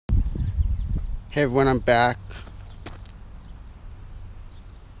Hey everyone, I'm back.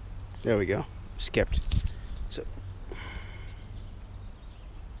 There we go. Skipped. So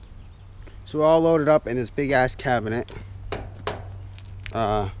we're all loaded up in this big ass cabinet.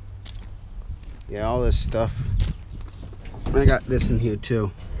 Yeah, all this stuff. I got this in here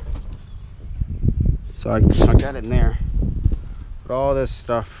too. So I got it in there. But all this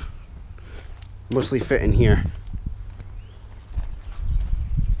stuff mostly fit in here.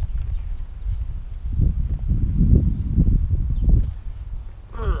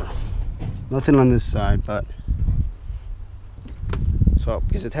 Nothing on this side, but so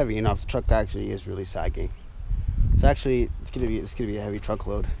because it's heavy enough, the truck actually is really sagging. So actually, it's gonna be a heavy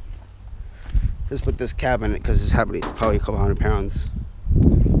truckload. Just put this cabinet because it's heavy. It's probably a couple hundred pounds.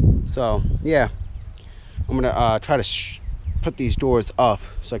 So yeah, I'm gonna try to put these doors up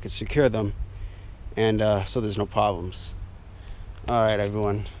so I can secure them, and so there's no problems. All right,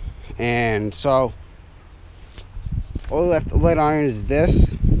 everyone, and so all left lead iron is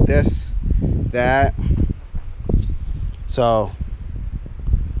this, that. So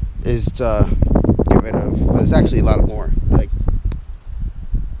is to get rid of. But there's actually a lot more, like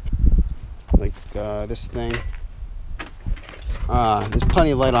this thing. There's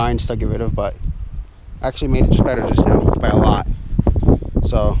plenty of light iron to get rid of, but actually made it just better just now by a lot.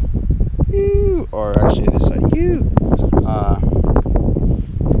 So, or actually this side, yeah,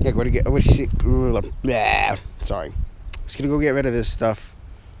 go to get. Sorry, just gonna go get rid of this stuff.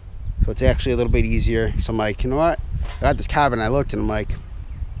 So it's actually a little bit easier. So I'm like, you know what? I got this cabin. I looked and I'm like,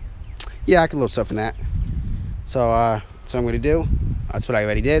 yeah, I can load stuff in that. So that's what I'm gonna do. That's what I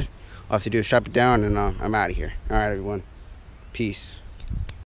already did. All I have to do is strap it down and I'm out of here. All right, everyone. Peace.